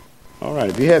All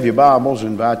right, if you have your Bibles, I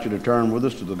invite you to turn with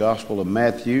us to the Gospel of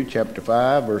Matthew, chapter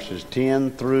 5, verses 10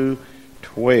 through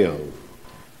 12.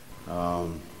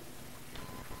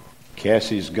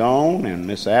 Cassie's gone, and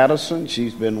Miss Addison,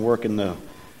 she's been working the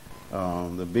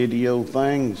video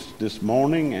things this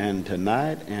morning and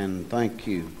tonight, and thank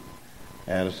you,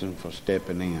 Addison, for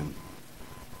stepping in.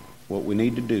 What we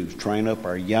need to do is train up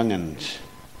our young'uns.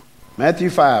 Matthew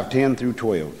 5, 10 through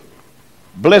 12.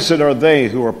 Blessed are they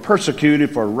who are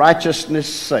persecuted for righteousness'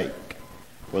 sake,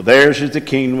 for theirs is the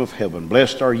kingdom of heaven.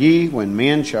 Blessed are ye when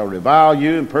men shall revile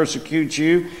you and persecute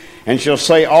you, and shall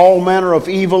say all manner of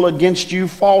evil against you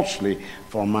falsely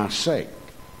for my sake.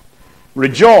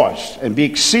 Rejoice and be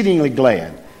exceedingly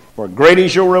glad, for great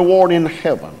is your reward in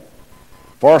heaven.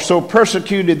 For so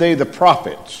persecuted they the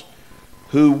prophets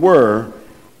who were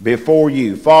before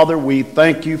you. Father, we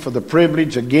thank you for the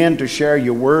privilege again to share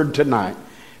your word tonight.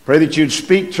 Pray that you'd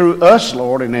speak through us,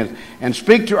 Lord, and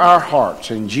speak to our hearts.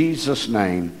 In Jesus'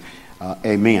 name,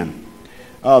 amen.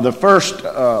 The first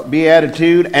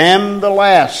beatitude and the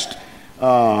last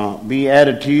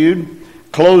beatitude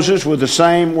closes with the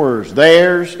same words.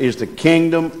 Theirs is the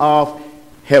kingdom of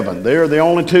heaven. They're the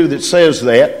only two that says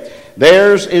that.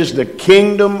 Theirs is the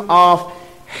kingdom of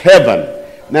heaven.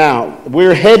 Now,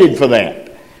 we're headed for that.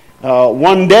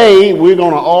 One day, we're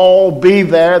going to all be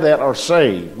there that are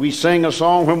saved. We sing a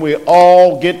song when we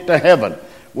all get to heaven.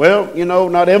 Well, you know,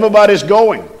 not everybody's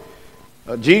going.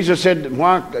 Jesus said,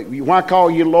 why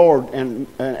call you Lord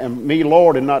and me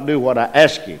Lord and not do what I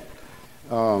ask you?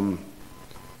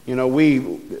 You know,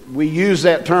 we use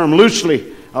that term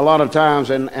loosely a lot of times,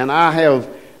 and I have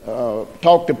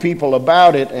talked to people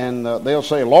about it, and they'll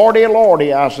say, Lordy,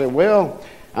 Lordy. I say, well,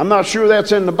 I'm not sure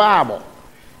that's in the Bible.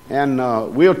 And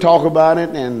we'll talk about it,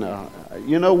 and,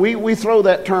 you know, we throw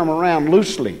that term around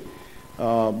loosely.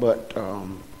 But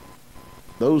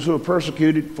those who are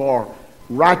persecuted for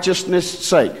righteousness'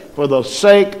 sake, for the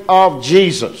sake of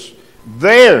Jesus,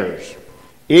 theirs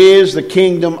is the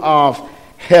kingdom of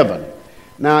heaven.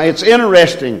 Now, it's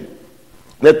interesting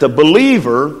that the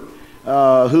believer,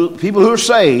 people who are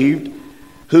saved,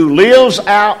 who lives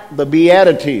out the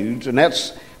Beatitudes, and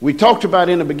we talked about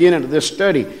in the beginning of this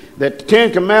study that the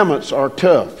Ten Commandments are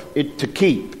tough to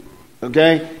keep,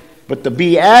 okay? But the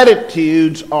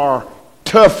Beatitudes are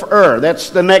tougher. That's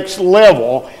the next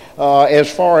level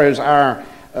as far as our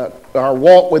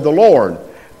walk with the Lord.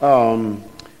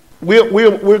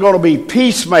 We're going to be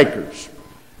peacemakers,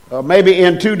 maybe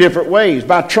in two different ways.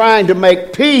 By trying to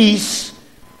make peace,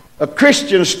 a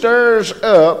Christian stirs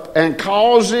up and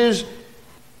causes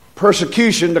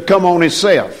persecution to come on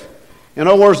himself. In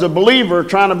other words, the believer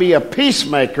trying to be a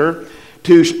peacemaker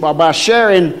by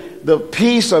sharing the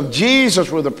peace of Jesus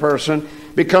with a person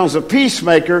becomes a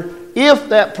peacemaker if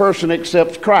that person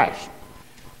accepts Christ.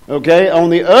 Okay? On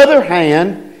the other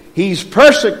hand, he's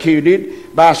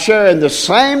persecuted by sharing the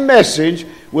same message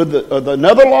with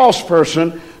another lost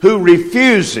person who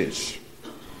refuses.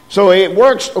 So it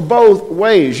works both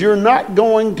ways. You're not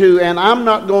going to, and I'm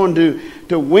not going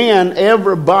to win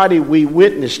everybody we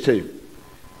witness to.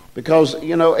 Because,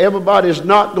 you know, everybody's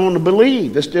not going to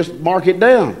believe. Let's just mark it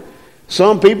down.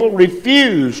 Some people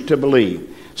refuse to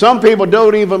believe. Some people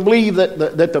don't even believe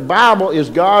that the Bible is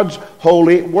God's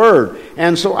holy word.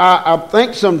 And so I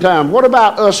think sometimes, what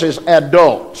about us as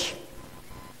adults?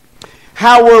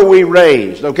 How were we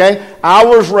raised, okay? I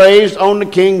was raised on the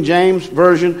King James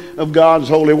Version of God's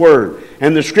holy word.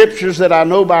 And the scriptures that I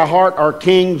know by heart are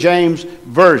King James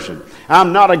Version.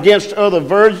 I'm not against other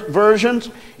versions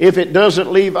if it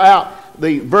doesn't leave out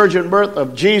the virgin birth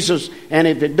of Jesus, and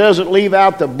if it doesn't leave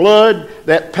out the blood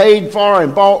that paid for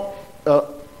and bought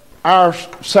our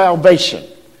salvation.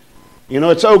 You know,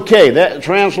 it's okay. That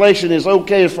translation is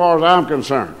okay as far as I'm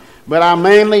concerned. But I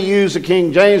mainly use the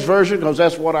King James Version because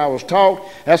that's what I was taught.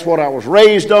 That's what I was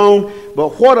raised on.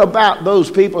 But what about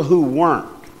those people who weren't?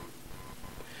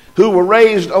 Who were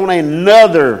raised on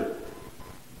another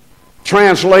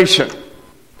translation?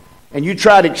 And you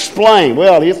try to explain,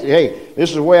 well, hey, this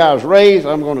is the way I was raised.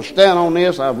 I'm going to stand on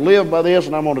this. I've lived by this,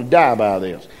 and I'm going to die by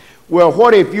this. Well,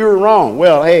 what if you're wrong?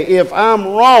 Well, hey, if I'm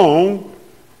wrong,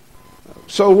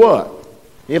 so what?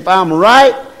 If I'm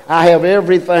right, I have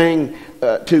everything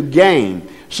to gain.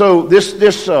 So this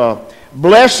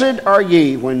blessed are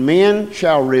ye when men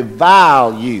shall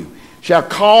revile you, shall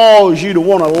cause you to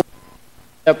want to laugh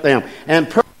at them, and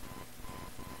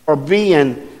for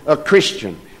being a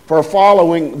Christian, for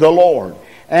following the Lord,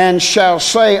 and shall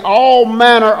say all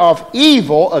manner of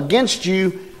evil against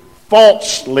you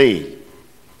falsely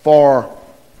for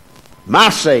my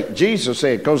sake, Jesus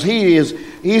said, because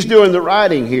he's doing the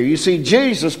writing here. You see,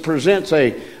 Jesus presents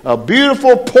a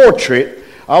beautiful portrait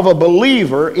of a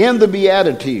believer in the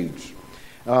Beatitudes.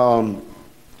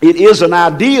 It is an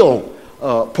ideal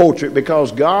portrait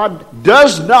because God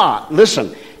does not,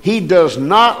 listen, He does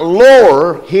not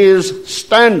lower His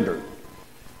standard.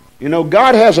 You know,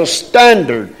 God has a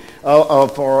standard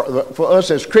for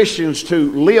us as Christians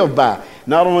to live by.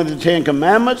 Not only the Ten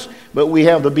Commandments, but we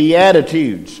have the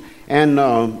Beatitudes. And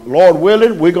Lord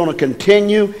willing, we're going to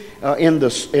continue in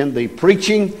the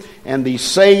preaching and the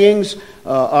sayings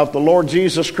of the Lord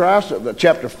Jesus Christ,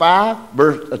 chapter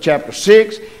 5, chapter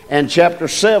 6, and chapter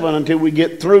 7 until we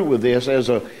get through with this as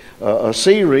a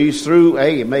series through,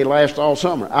 it may last all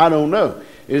summer. I don't know.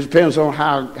 It depends on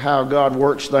how God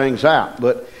works things out.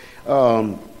 But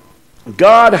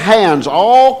God hands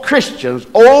all Christians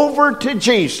over to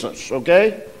Jesus,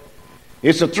 okay?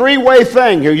 It's a three-way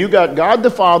thing here. You got God the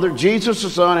Father, Jesus the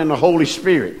Son, and the Holy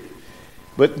Spirit.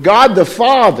 But God the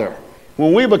Father,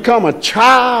 when we become a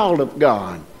child of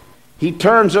God, He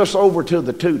turns us over to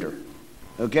the tutor.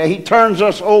 Okay? He turns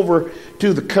us over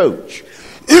to the coach.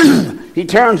 He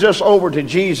turns us over to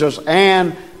Jesus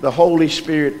and the Holy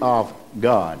Spirit of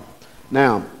God.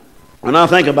 Now, when I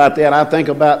think about that, I think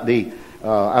about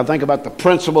the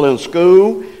principal in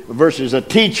school versus a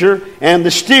teacher and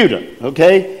the student.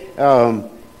 Okay?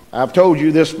 I've told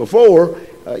you this before.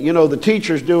 The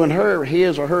teacher's doing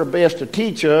his or her best to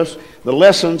teach us the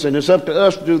lessons, and it's up to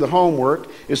us to do the homework.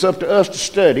 It's up to us to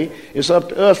study. It's up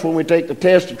to us when we take the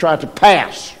test to try to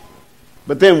pass.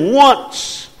 But then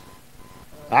once,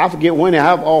 I forget when,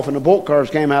 how often the report cards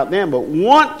came out then, but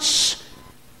once,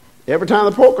 every time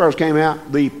the report cards came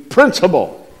out, the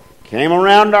principal came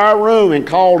around our room and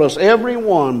called us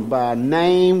everyone by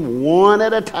name, one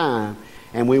at a time.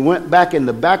 And we went back in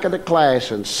the back of the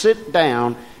class and sit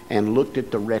down and looked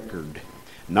at the record.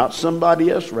 Not somebody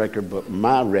else's record, but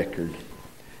my record.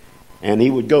 And he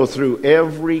would go through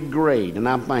every grade. And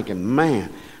I'm thinking,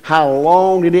 man, how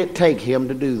long did it take him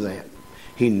to do that?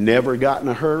 He never got in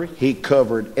a hurry. He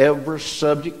covered every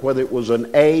subject, whether it was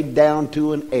an A down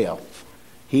to an F.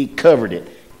 He covered it.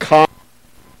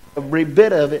 Every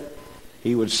bit of it.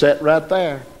 He would sit right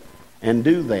there and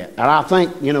do that. And I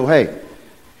think, hey,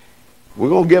 we're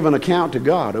going to give an account to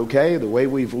God, okay, the way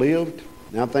we've lived.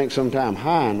 And I think sometime,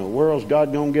 how in the world is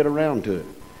God going to get around to it?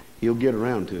 He'll get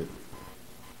around to it.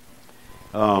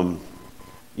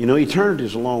 Eternity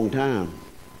is a long time.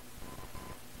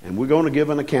 And we're going to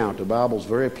give an account. The Bible's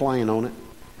very plain on it,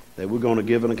 that we're going to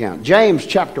give an account. James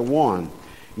chapter 1.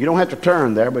 You don't have to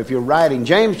turn there, but if you're writing,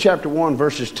 James chapter 1,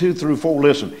 verses 2 through 4,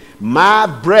 listen. My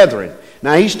brethren.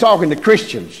 Now, he's talking to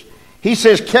Christians. He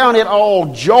says, count it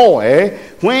all joy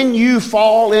when you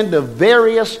fall into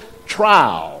various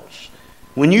trials.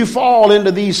 When you fall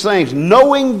into these things,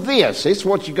 knowing this, it's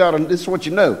what you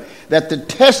know, that the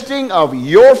testing of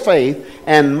your faith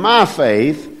and my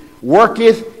faith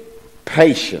worketh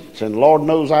patience. And Lord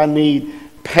knows I need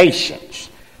patience.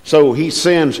 So He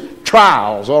sends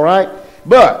trials, all right?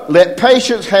 But let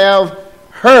patience have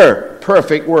her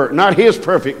perfect work. Not His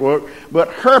perfect work, but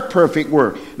her perfect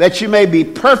work. That you may be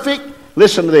perfect,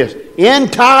 listen to this,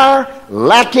 entire,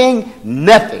 lacking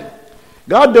nothing.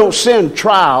 God don't send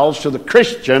trials to the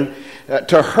Christian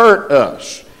to hurt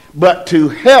us, but to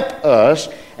help us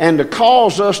and to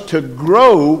cause us to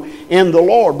grow in the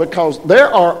Lord. Because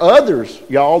there are others,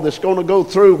 y'all, that's going to go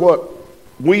through what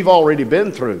we've already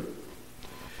been through.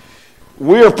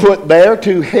 We're put there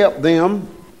to help them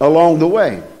along the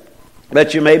way,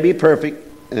 that you may be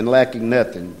perfect and lacking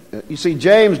nothing. You see,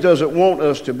 James doesn't want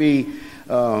us to be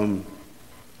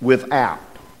without,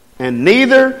 and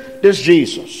neither does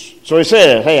Jesus. So he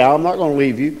said, hey, I'm not going to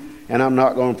leave you, and I'm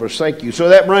not going to forsake you. So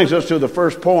that brings us to the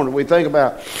first point. When we think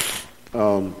about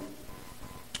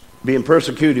being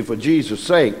persecuted for Jesus'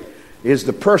 sake, is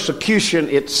the persecution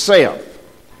itself.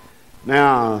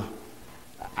 Now,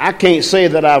 I can't say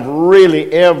that I've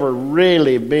ever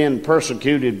really been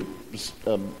persecuted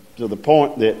to the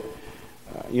point that,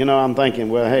 I'm thinking,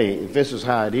 well, hey, if this is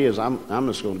how it is, I'm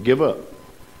just going to give up.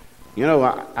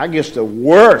 I guess the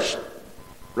worst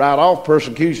right-off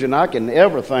persecution I can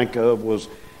ever think of was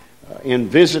in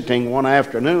visiting one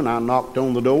afternoon. I knocked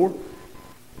on the door.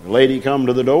 The lady come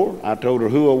to the door. I told her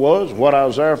who I was, what I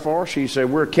was there for. She said,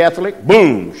 we're Catholic.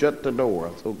 Boom, shut the door. I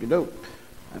thought, okey-doke.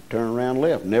 I turned around and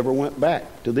left. Never went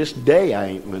back. To this day, I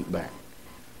ain't went back.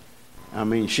 I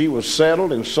mean, she was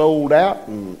settled and sold out,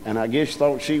 and I guess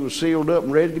thought she was sealed up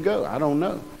and ready to go. I don't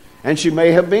know. And she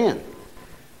may have been.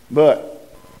 But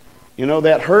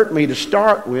that hurt me to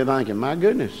start with, thinking, my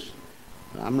goodness,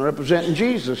 I'm representing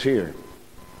Jesus here.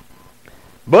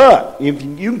 But if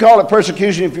you can call it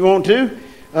persecution if you want to.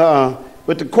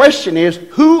 But the question is,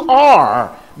 who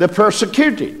are the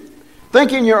persecuted?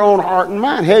 Think in your own heart and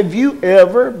mind. Have you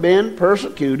ever been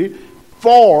persecuted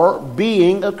for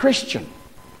being a Christian?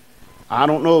 I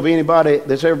don't know of anybody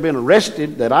that's ever been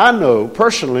arrested that I know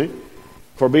personally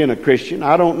for being a Christian.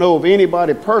 I don't know of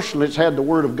anybody personally that's had the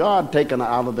Word of God taken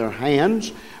out of their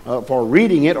hands for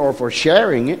reading it or for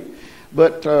sharing it.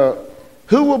 But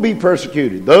who will be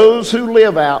persecuted? Those who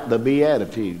live out the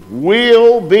Beatitudes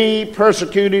will be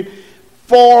persecuted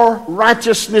for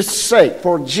righteousness' sake,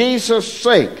 for Jesus'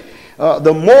 sake.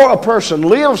 The more a person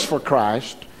lives for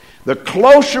Christ, the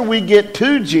closer we get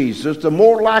to Jesus, the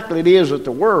more likely it is that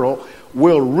the world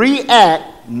will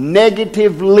react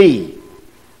negatively.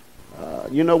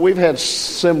 We've had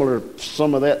some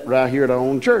of that right here at our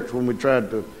own church when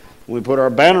we put our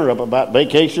banner up about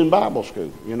Vacation Bible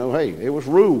School. Hey, it was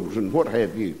rules and what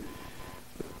have you.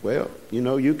 Well,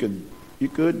 you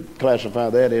could classify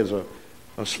that as a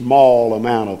small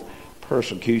amount of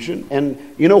persecution.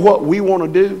 And you know what we want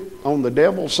to do on the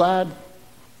devil's side?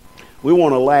 We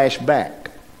want to lash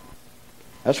back.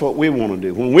 That's what we want to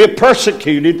do. When we're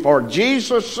persecuted for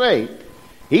Jesus' sake,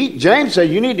 James said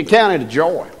you need to count it a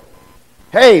joy.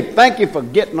 Hey, thank you for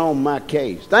getting on my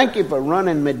case. Thank you for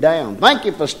running me down. Thank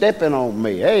you for stepping on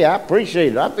me. Hey, I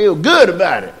appreciate it. I feel good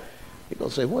about it. You're going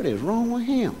to say, what is wrong with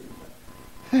him?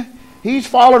 He's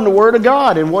following the Word of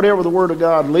God, and whatever the Word of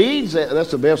God leads,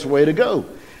 that's the best way to go.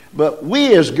 But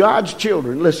we as God's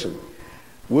children, listen,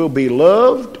 we'll be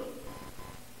loved,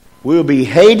 we'll be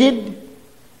hated,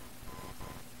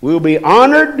 we'll be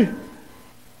honored,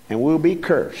 and we'll be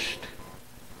cursed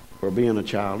for being a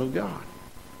child of God.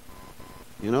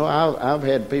 I've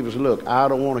had people say, look, I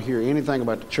don't want to hear anything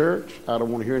about the church. I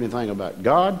don't want to hear anything about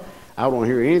God. I don't want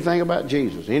to hear anything about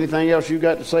Jesus. Anything else you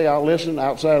got to say, I'll listen.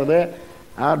 Outside of that,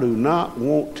 I do not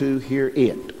want to hear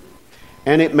it.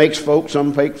 And it makes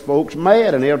some folks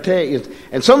mad, and they'll tell you.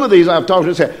 And some of these I've talked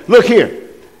to say, look here,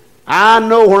 I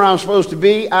know where I'm supposed to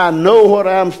be. I know what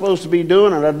I'm supposed to be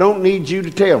doing, and I don't need you to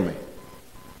tell me.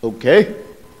 Okay?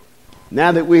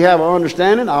 Now that we have an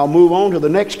understanding, I'll move on to the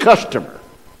next customer.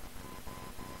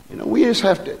 We just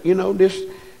have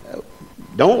to,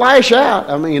 don't lash out.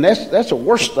 I mean, that's the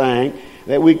worst thing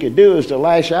that we could do is to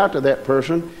lash out to that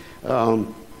person.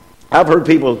 I've heard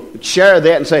people share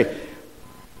that and say,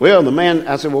 well, the man,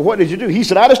 I said, well, what did you do? He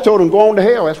said, I just told him go on to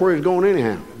hell. That's where he's going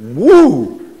anyhow.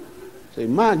 Woo! I say,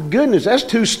 my goodness, that's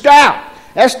too stout.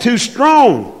 That's too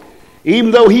strong.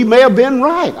 Even though he may have been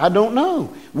right. I don't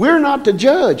know. We're not to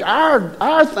judge.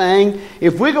 Our thing,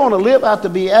 if we're going to live out the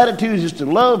Beatitudes, is to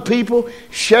love people,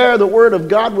 share the Word of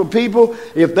God with people.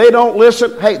 If they don't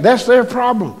listen, hey, that's their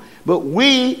problem. But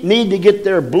we need to get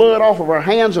their blood off of our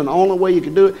hands, and the only way you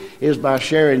can do it is by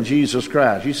sharing Jesus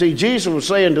Christ. You see, Jesus was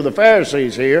saying to the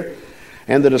Pharisees here,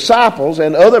 and the disciples,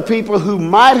 and other people who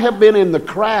might have been in the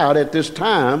crowd at this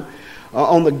time,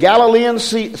 on the Galilean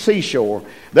seashore,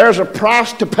 there's a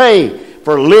price to pay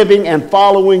for living and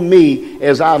following me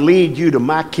as I lead you to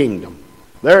my kingdom.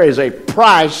 There is a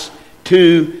price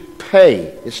to pay.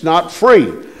 It's not free.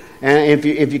 And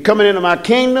if you're coming into my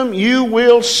kingdom, you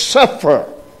will suffer.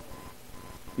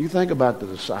 You think about the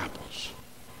disciples,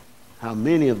 how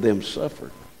many of them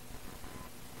suffered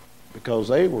because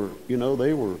they were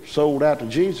sold out to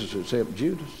Jesus except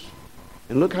Judas.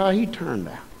 And look how he turned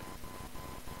out.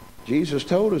 Jesus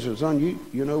told us, son,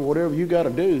 whatever you got to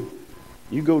do,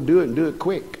 you go do it and do it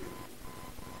quick.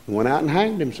 He went out and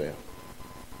hanged himself.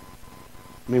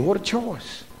 I mean, what a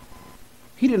choice.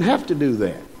 He didn't have to do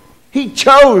that. He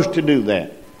chose to do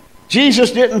that.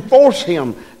 Jesus didn't force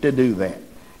him to do that.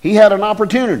 He had an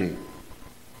opportunity.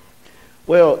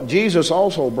 Well, Jesus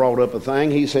also brought up a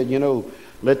thing. He said,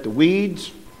 let the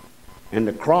weeds and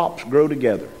the crops grow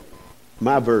together.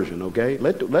 My version, okay?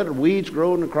 Let the weeds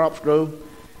grow and the crops grow.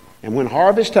 And when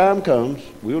harvest time comes,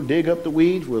 we'll dig up the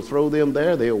weeds, we'll throw them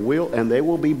there, they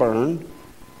will be burned,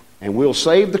 and we'll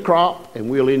save the crop,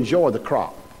 and we'll enjoy the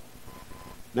crop.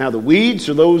 Now, the weeds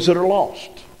are those that are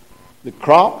lost. The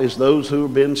crop is those who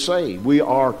have been saved. We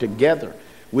are together.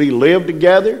 We live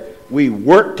together. We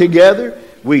work together.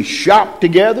 We shop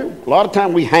together. A lot of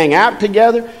time we hang out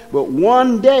together, but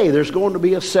one day there's going to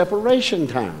be a separation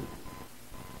time.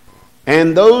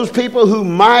 And those people who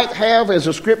might have, as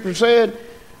the scripture said,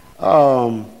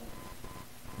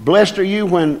 blessed are you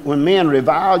when men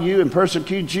revile you and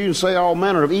persecute you and say all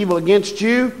manner of evil against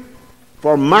you.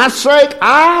 For my sake,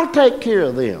 I'll take care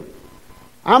of them.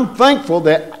 I'm thankful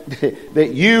that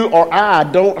you or I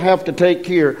don't have to take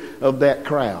care of that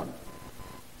crowd.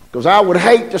 Because I would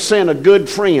hate to send a good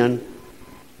friend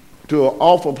to an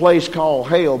awful place called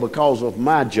hell because of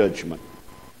my judgment.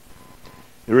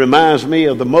 It reminds me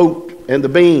of the mote and the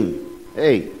beam.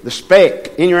 Hey, the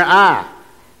speck in your eye.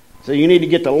 So you need to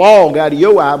get the log out of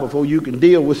your eye before you can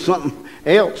deal with something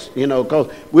else,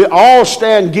 because we all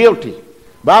stand guilty.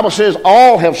 The Bible says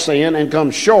all have sinned and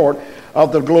come short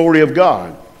of the glory of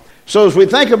God. So as we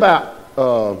think about,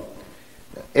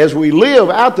 as we live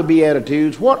out the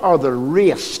Beatitudes, what are the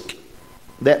risks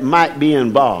that might be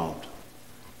involved?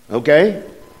 Okay?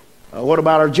 What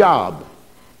about our job?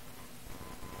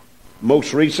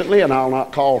 Most recently, and I'll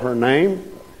not call her name,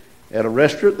 at a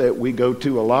restaurant that we go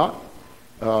to a lot,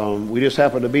 we just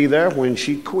happened to be there when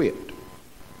she quit.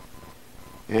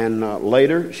 And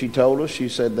later she told us, she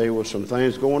said there were some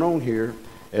things going on here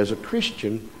as a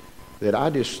Christian that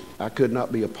I could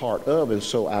not be a part of. And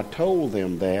so I told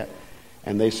them that,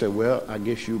 and they said, well, I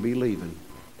guess you'll be leaving.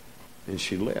 And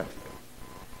she left.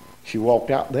 She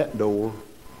walked out that door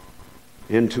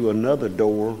into another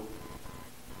door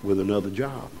with another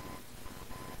job.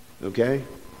 Okay?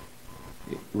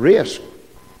 Risk.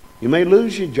 You may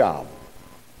lose your job.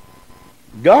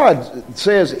 God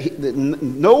says that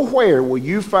nowhere will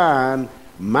you find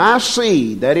my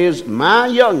seed, that is, my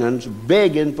young'uns,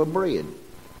 begging for bread.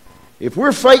 If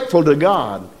we're faithful to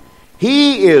God,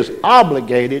 He is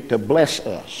obligated to bless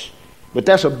us. But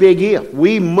that's a big if.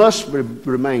 We must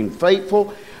remain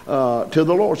faithful to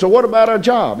the Lord. So what about our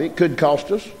job? It could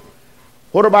cost us.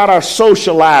 What about our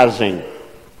socializing?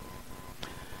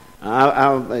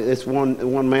 It's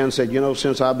one man said,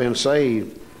 since I've been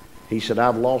saved, he said,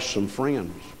 I've lost some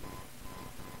friends.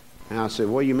 And I said,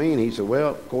 what do you mean? He said, well,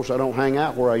 of course I don't hang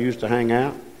out where I used to hang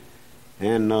out.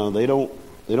 And they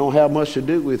don't have much to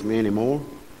do with me anymore.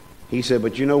 He said,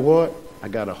 but you know what? I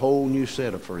got a whole new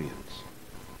set of friends.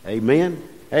 Amen?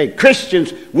 Hey,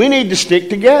 Christians, we need to stick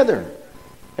together.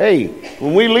 Hey,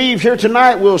 when we leave here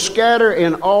tonight, we'll scatter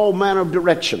in all manner of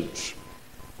directions.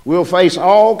 We'll face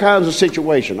all kinds of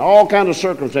situations, all kinds of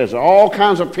circumstances, all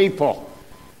kinds of people.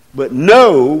 But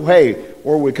know, hey,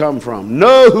 where we come from.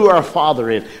 Know who our Father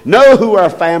is. Know who our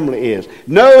family is.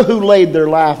 Know who laid their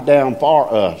life down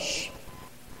for us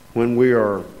when we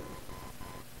are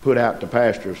put out to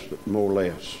pastures, more or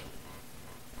less.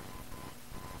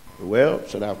 Well,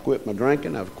 said, I've quit my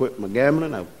drinking, I've quit my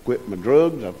gambling, I've quit my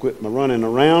drugs, I've quit my running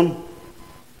around.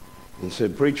 And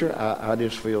said, preacher, I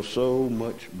just feel so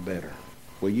much better.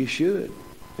 Well, you should.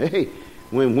 Hey,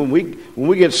 when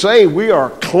we get saved, we are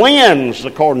cleansed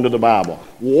according to the Bible,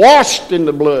 washed in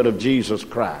the blood of Jesus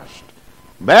Christ,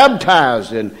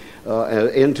 baptized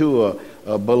into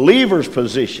a believer's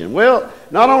position. Well,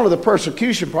 not only the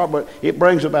persecution part, but it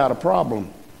brings about a problem.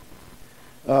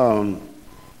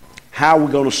 How are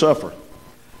we going to suffer?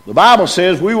 The Bible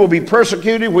says we will be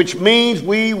persecuted, which means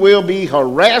we will be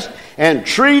harassed and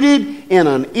treated in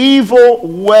an evil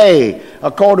way,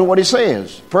 according to what he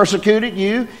says. Persecuted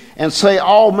you and say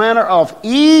all manner of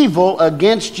evil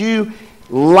against you,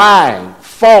 lying,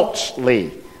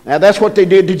 falsely. Now that's what they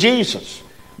did to Jesus.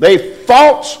 They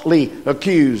falsely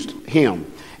accused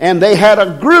him. And they had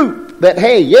a group that,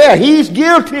 hey, yeah, he's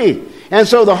guilty. And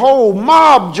so the whole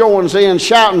mob joins in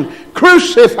shouting,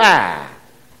 crucify.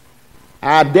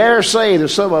 I dare say that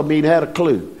some of them even had a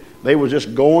clue. They were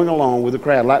just going along with the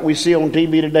crowd. Like we see on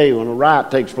TV today when a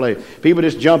riot takes place. People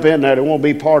just jump in there. They want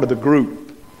to be part of the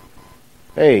group.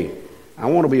 Hey, I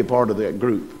want to be a part of that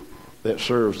group that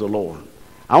serves the Lord.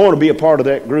 I want to be a part of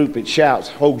that group that shouts,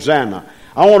 Hosanna.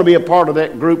 I want to be a part of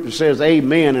that group that says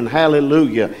amen and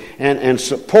hallelujah and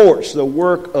supports the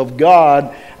work of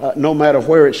God no matter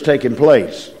where it's taking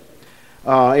place.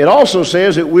 It also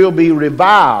says it will be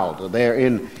reviled there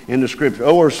in the scripture,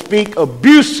 or speak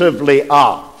abusively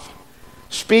of.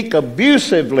 Speak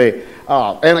abusively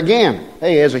of. And again,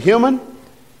 hey, as a human,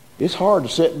 it's hard to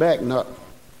sit back and not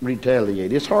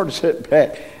retaliate. It's hard to sit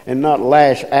back and not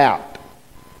lash out.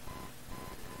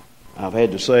 I've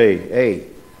had to say, hey,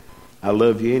 I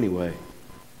love you anyway.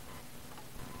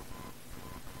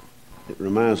 It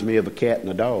reminds me of a cat and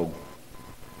a dog.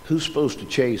 Who's supposed to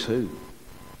chase who?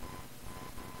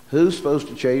 Who's supposed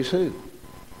to chase who?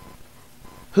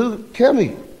 Who? Tell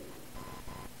me.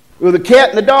 With the cat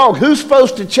and the dog, who's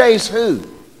supposed to chase who?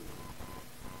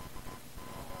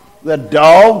 The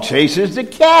dog chases the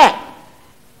cat.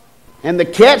 And the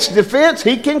cat's defense,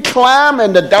 he can climb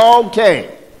and the dog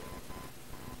can't.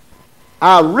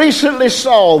 I recently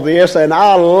saw this and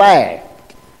I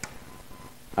laughed.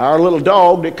 Our little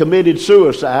dog that committed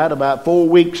suicide about 4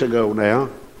 weeks ago now,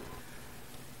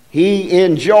 he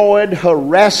enjoyed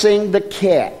harassing the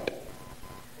cat.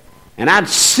 And I'd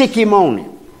sick him on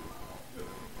him.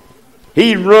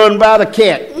 He'd run by the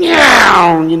cat,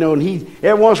 meow, and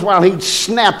every once in a while he'd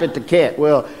snap at the cat.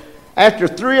 Well, after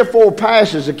 3 or 4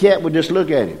 passes, the cat would just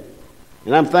look at him.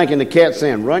 And I'm thinking the cat's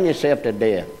saying, run yourself to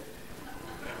death.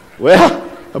 Well,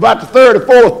 about the third or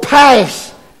fourth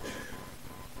pass,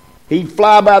 he'd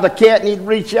fly by the cat and he'd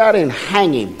reach out and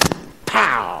hang him.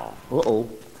 Pow! Uh-oh.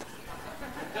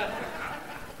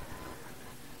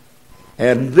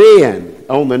 And then,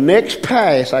 on the next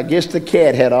pass, I guess the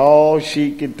cat had all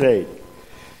she could take.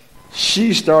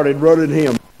 She started running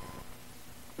him.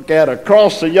 Out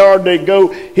across the yard they go.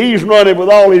 He's running with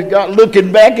all he's got,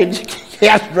 looking back, and the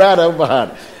cat's right up behind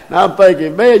him. And I'm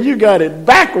thinking, man, you got it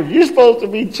backwards. You're supposed to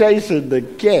be chasing the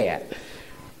cat.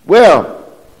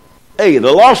 Well, hey,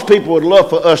 the lost people would love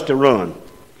for us to run.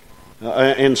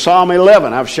 In Psalm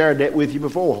 11, I've shared that with you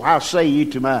before. How say ye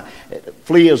to my,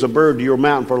 flee as a bird to your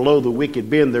mountain, for lo, the wicked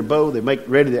bend their bow. They make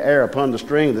ready the arrow upon the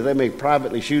string, that they may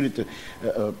privately shoot at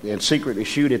the, and secretly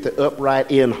shoot at the upright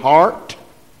in heart.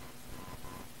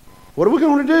 What are we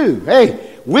going to do?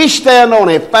 Hey, we stand on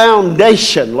a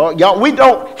foundation, Lord. Y'all, we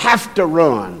don't have to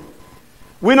run.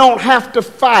 We don't have to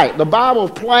fight. The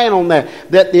Bible's plain on that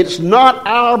it's not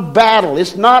our battle.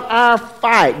 It's not our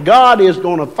fight. God is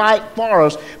going to fight for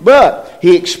us, but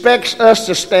He expects us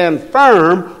to stand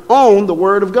firm on the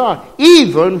Word of God,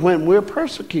 even when we're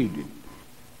persecuted.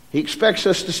 He expects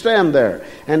us to stand there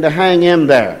and to hang in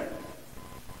there.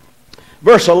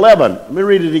 Verse 11, let me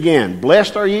read it again.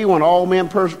 Blessed are ye when all men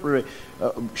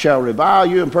shall revile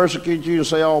you and persecute you and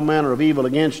say all manner of evil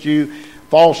against you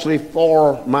falsely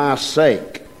for my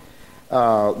sake.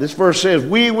 This verse says,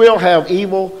 we will have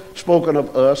evil spoken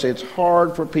of us. It's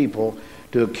hard for people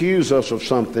to accuse us of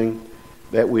something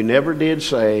that we never did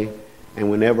say and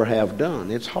we never have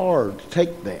done. It's hard to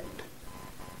take that.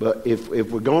 But if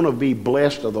we're going to be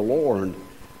blessed of the Lord,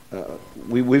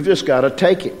 we've just got to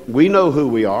take it. We know who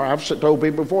we are. I've told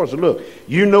people before, I said, look,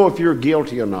 you know if you're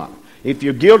guilty or not. If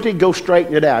you're guilty, go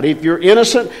straighten it out. If you're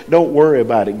innocent, don't worry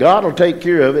about it. God will take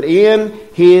care of it in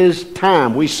His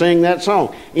time. We sing that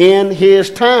song. In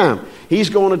His time. He's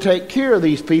going to take care of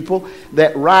these people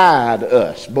that ride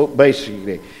us,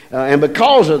 basically. And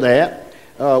because of that,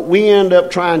 we end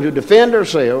up trying to defend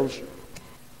ourselves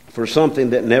for something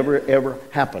that never, ever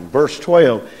happened. Verse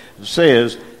 12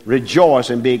 says, rejoice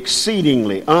and be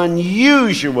exceedingly,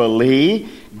 unusually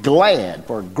glad,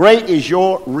 for great is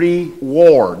your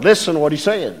reward. Listen to what he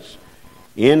says.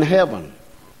 In heaven,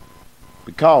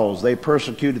 because they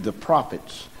persecuted the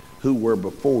prophets who were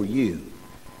before you.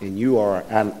 And you are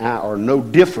and I are no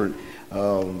different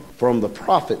from the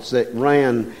prophets that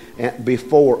ran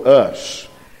before us.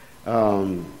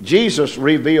 Jesus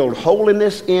revealed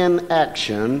holiness in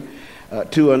action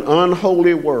to an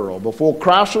unholy world. Before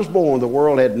Christ was born, the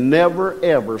world had never,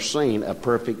 ever seen a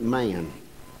perfect man.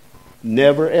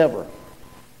 Never, ever.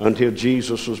 Until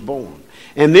Jesus was born.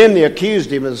 And then they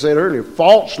accused him, as I said earlier,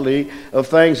 falsely of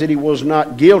things that he was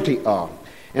not guilty of.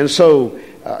 And so,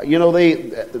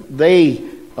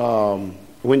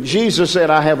 when Jesus said,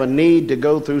 I have a need to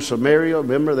go through Samaria,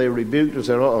 remember they rebuked and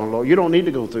said, oh, Lord, you don't need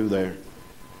to go through there.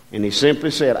 And he simply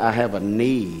said, I have a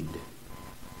need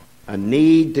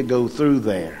to go through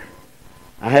there.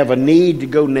 I have a need to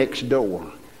go next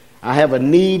door. I have a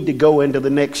need to go into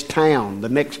the next town, the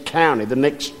next county, the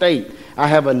next state. I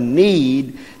have a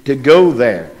need to go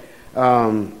there.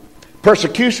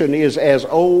 Persecution is as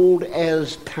old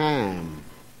as time.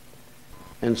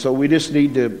 And so we just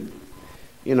need to,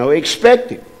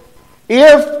 expect it.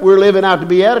 If we're living out the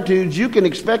Beatitudes, you can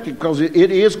expect it because it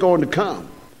is going to come.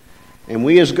 And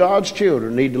we as God's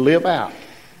children need to live out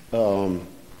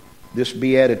this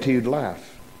Beatitude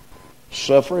life.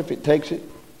 Suffer if it takes it.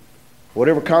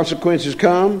 Whatever consequences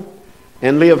come,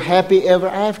 and live happy ever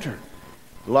after.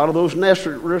 A lot of those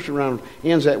restaurants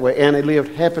ends that way, and they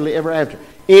lived happily ever after.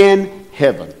 In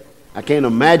heaven. I can't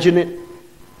imagine it.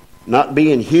 Not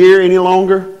being here any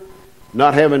longer.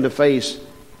 Not having to face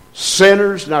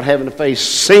sinners. Not having to face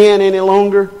sin any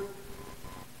longer.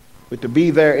 But to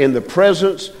be there in the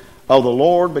presence of the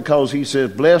Lord, because He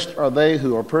says, blessed are they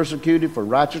who are persecuted for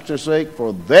righteousness' sake,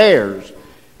 for theirs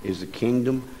is the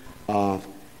kingdom of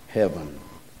heaven.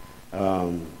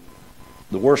 The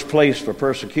worst place for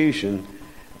persecution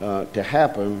to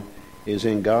happen is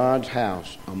in God's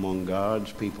house among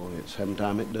God's people.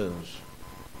 Sometimes it does.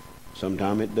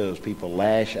 Sometimes it does. People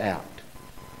lash out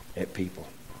at people.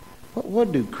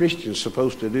 What do Christians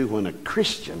supposed to do when a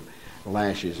Christian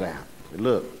lashes out?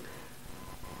 Look,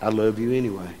 I love you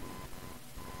anyway.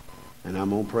 And I'm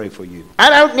going to pray for you. I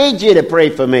don't need you to pray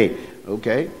for me.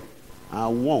 Okay, I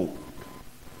won't.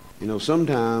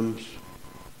 Sometimes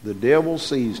the devil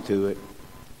sees to it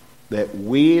that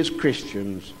we as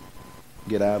Christians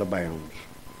get out of bounds,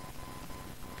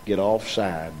 get off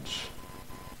sides,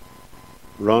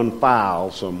 run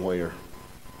foul somewhere.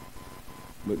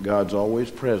 But God's always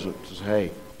present to say,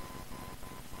 hey,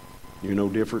 You're no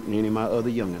different than any of my other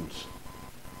young'uns.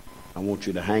 I want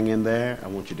you to hang in there. I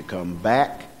want you to come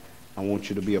back. I want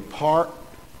you to be a part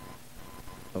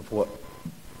of what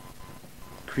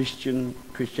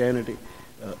Christianity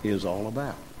is all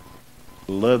about.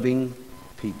 Loving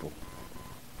people,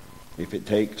 if it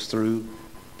takes through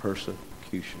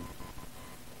persecution.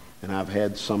 And I've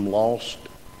had some lost,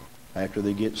 after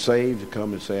they get saved, to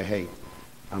come and say, hey,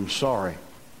 I'm sorry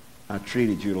I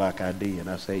treated you like I did.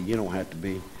 I say, you don't have to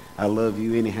be. I love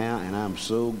you anyhow, and I'm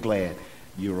so glad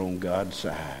you're on God's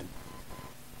side.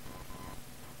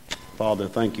 Father,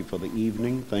 thank you for the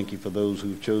evening. Thank you for those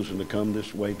who've chosen to come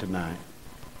this way tonight.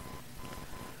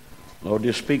 Lord,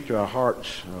 just speak to our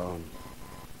hearts.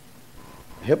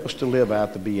 Help us to live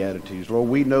out the Beatitudes. Lord,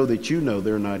 we know that you know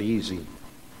they're not easy.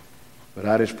 But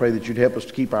I just pray that you'd help us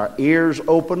to keep our ears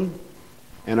open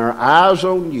and our eyes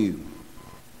on you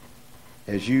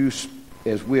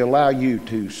as we allow you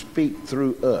to speak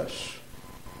through us,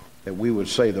 that we would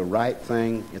say the right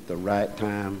thing at the right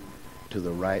time to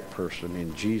the right person.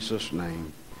 In Jesus'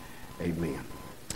 name, amen.